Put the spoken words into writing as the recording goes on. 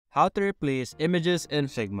How to replace images in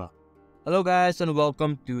Figma. Hello guys and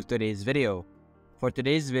welcome to today's video. For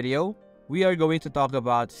today's video, we are going to talk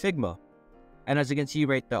about Figma. And as you can see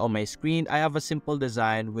right now on my screen, I have a simple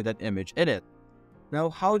design with an image in it. Now,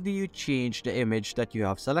 how do you change the image that you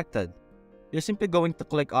have selected? You're simply going to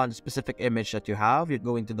click on the specific image that you have. You're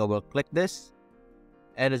going to double click this.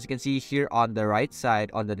 And as you can see here on the right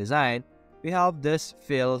side on the design, we have this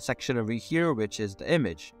fill section over here, which is the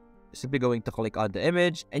image. You're simply going to click on the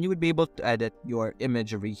image and you would be able to edit your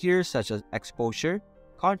image over here, such as exposure,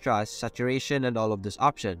 contrast, saturation, and all of this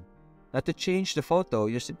option. Now to change the photo,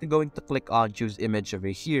 you're simply going to click on choose image over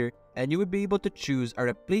here and you would be able to choose a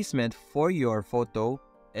replacement for your photo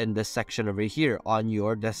in this section over here on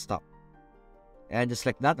your desktop. And just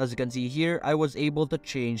like that, as you can see here, I was able to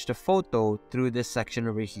change the photo through this section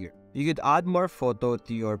over here. You could add more photo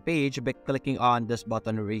to your page by clicking on this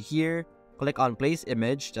button over here. Click on place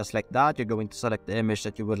image, just like that. You're going to select the image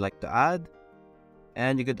that you would like to add.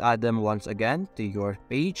 And you could add them once again to your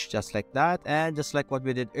page, just like that. And just like what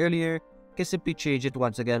we did earlier, you can simply change it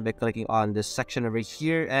once again by clicking on this section over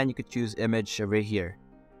here. And you could choose image over here.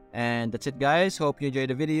 And that's it guys. Hope you enjoyed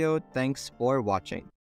the video. Thanks for watching.